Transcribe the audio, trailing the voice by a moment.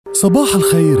صباح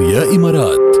الخير يا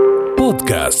إمارات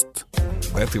بودكاست.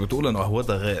 انت بتقول انه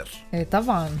قهوتها غير. ايه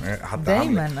طبعا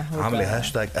دايما قهوتها عامله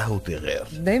هاشتاج قهوتي غير.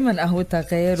 دايما قهوتها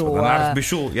غير بدنا نعرف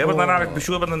بشو يا بدنا نعرف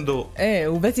بشو بدنا ندوق. ايه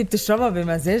وبتي بتشربها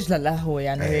بمزاج للقهوه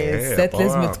يعني الست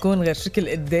لازم تكون غير شكل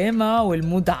قدامها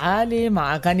والمود عالي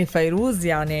مع اغاني فيروز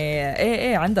يعني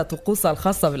ايه عندها طقوسها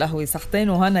الخاصه بالقهوه. صحتين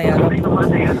وهنا يا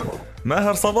رب.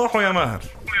 ماهر صباحو يا ماهر.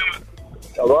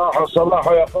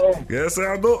 صباحو يا قوم. يا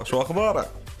سعدو شو اخبارك؟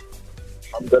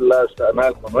 الحمد لله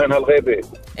استقبالكم. وين هالغيبة؟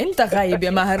 انت غايب يا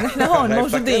ماهر، نحن هون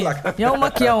موجودين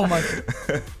يومك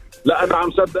لا انا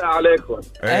عم صدق عليكم.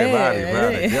 ايه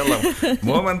بعرف يلا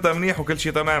المهم انت منيح وكل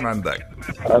شيء تمام عندك؟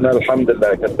 انا الحمد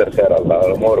لله كثر خير الله،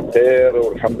 الامور بخير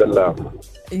والحمد لله.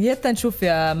 يا نشوف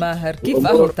يا ماهر كيف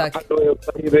قهوتك؟ حلوة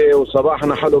وطيبة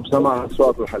وصباحنا حلو بسماع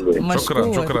اصوات الحلوة.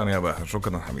 شكرا يا ماهر،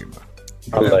 شكرا حبيبنا.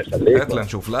 الله يخليك. هات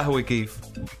لنشوف القهوة كيف؟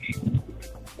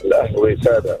 القهوة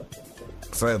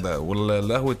سادة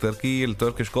والقهوة التركية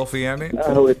التركيش كوفي يعني؟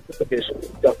 قهوة التركيش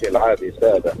كوفي العادي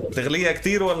سادة. تغليها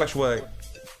كتير ولا شوي؟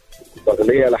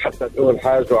 تغليها لحتى تقول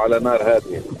حاجة على نار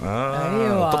هادية.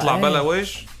 أيوة. تطلع بلا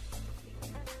وش؟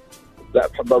 لا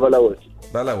بحبها بلا وش.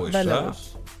 بلا وش.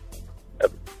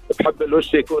 بحب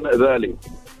الوش يكون قبالي.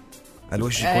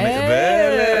 الوش يكون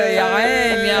قبالي. يا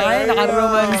عين على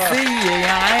الرومانسية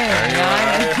يا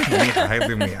عين.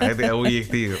 منيحة هيدي قوية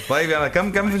كتير. طيب يعني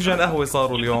كم فنجان قهوة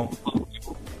صاروا اليوم؟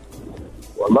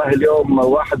 والله اليوم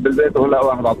واحد بالبيت ولا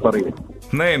واحد على الطريق.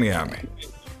 2 يعني.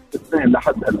 2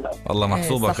 لحد هلا. والله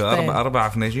محسوبك 4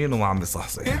 فناجين وما عم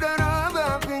بيصحصح.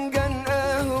 رابع فنجان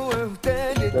قهوة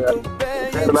وثالث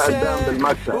كوباية قدام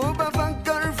بالمكتب.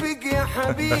 وبفكر فيك يا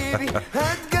حبيبي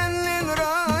هتجنن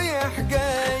رايح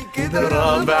جاي كده.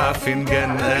 رابع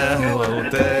فنجان قهوة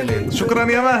وثالث.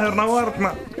 شكرا يا ماهر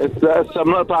نورتنا. هسه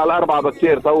بنقطع على 4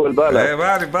 بكتير طول بالك.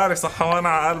 ايه بعرف صحة وانا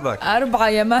على قلبك. 4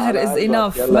 يا ماهر از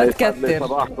اناف ما تكتر.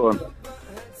 صباحكم.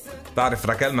 تعرف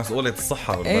ركال مسؤولة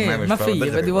الصحة بالبرنامج. ما في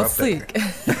بدي وصيك.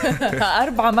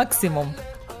 4 ماكسيموم.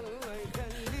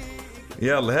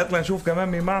 يلا هات لنشوف كمان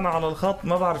مين معنا على الخط.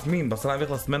 ما بعرف مين بس انا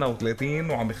بيخلص 38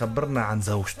 وعم بيخبرنا عن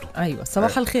زوجته. ايوه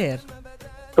صباح الخير.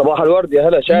 صباح الورد يا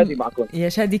هلا. شادي معكم. يا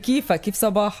شادي كيفك؟ كيف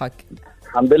صباحك؟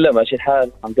 الحمد لله ماشي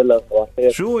الحال الحمد لله. صباح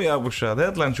الخير. شو يا ابو شاد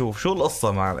هات لنشوف شو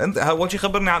القصة معك انت. اول شي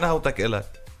خبرني عن قهوتك إلك.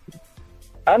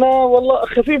 انا والله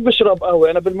خفيف بشرب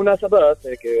قهوه. انا بالمناسبات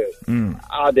هيك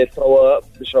قعدة رواق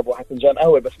بشرب 1 فنجان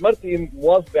قهوه، بس مرتي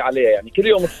مواظبه عليها يعني كل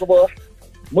يوم الصبح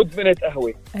مدمنة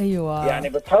قهوة. أيوة. يعني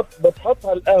بتحط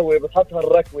هالقهوة، بتحط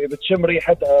هالركوة، بتشم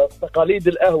ريحتها، تقاليد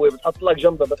القهوة، بتحط لك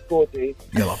جنبها بسكوتة.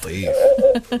 يا لطيف.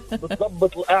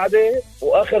 بتضبط القعدة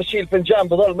وآخر شيء الفنجان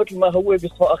بضل مثل ما هو،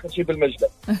 بيصفى آخر شيء بالمجلس.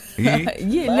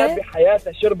 ما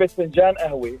بحياتها شربت فنجان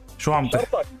قهوة. شو عم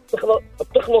شرطك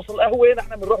بتخلص القهوة،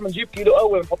 نحن بنروح بنجيب كيلو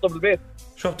قهوة بنحطه بالبيت.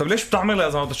 شو طب ليش بتعملها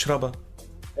إذا ما بتشربها؟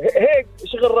 هيك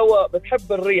شغل رواق.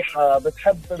 بتحب الريحة،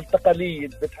 بتحب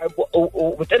التقاليد، بتحب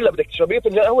وبتقلها بدك تشربيه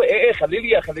فنجان قهوة. ايه خلي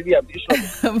لي بدي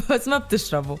اشربه. بس ما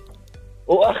بتشربه.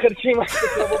 واخر شيء ما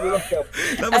تشربه بيركب.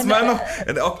 لا بس ما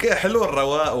انه اوكي حلو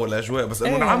الرواق والاجواء بس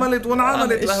انه انعملت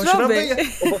له اشربيه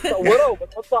وبتصورها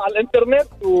وبتحطها على الانترنت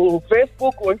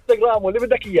وفيسبوك وانستغرام واللي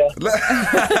بدك اياه.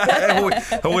 لا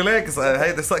هو ليك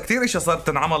هيدا كثير اشياء صارت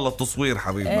تنعمل للتصوير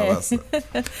حبيبنا. بس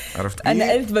عرفت كيف؟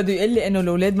 انا قلت بده يقول لي انه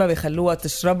الاولاد ما بيخلوها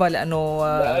تشربها لانه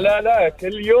لا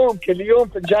كل يوم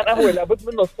فنجان قهوه لابد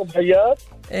منه الصبحيات.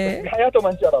 بحياته ما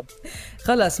انجرب.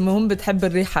 خلص مهم بتحب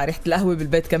ريحة القهوة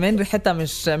بالبيت كمان. ريحتها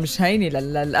مش هيني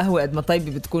للقهوة قد ما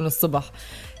طيبة بتكون الصبح.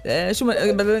 شو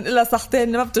بدنا نقول لها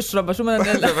صحتين ما بتشربها. شو بدنا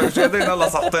نقول لها؟ مش قادرين نقول لها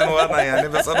صحتين وانا يعني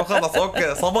بس انه خلص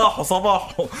اوكي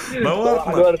صباحو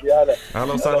نورتنا.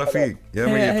 هلا وسهلا فيك يا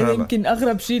ميت. هلا يمكن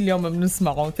اغرب شيء اليوم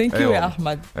بنسمعه. ثانك يو يا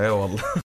احمد. ايه والله.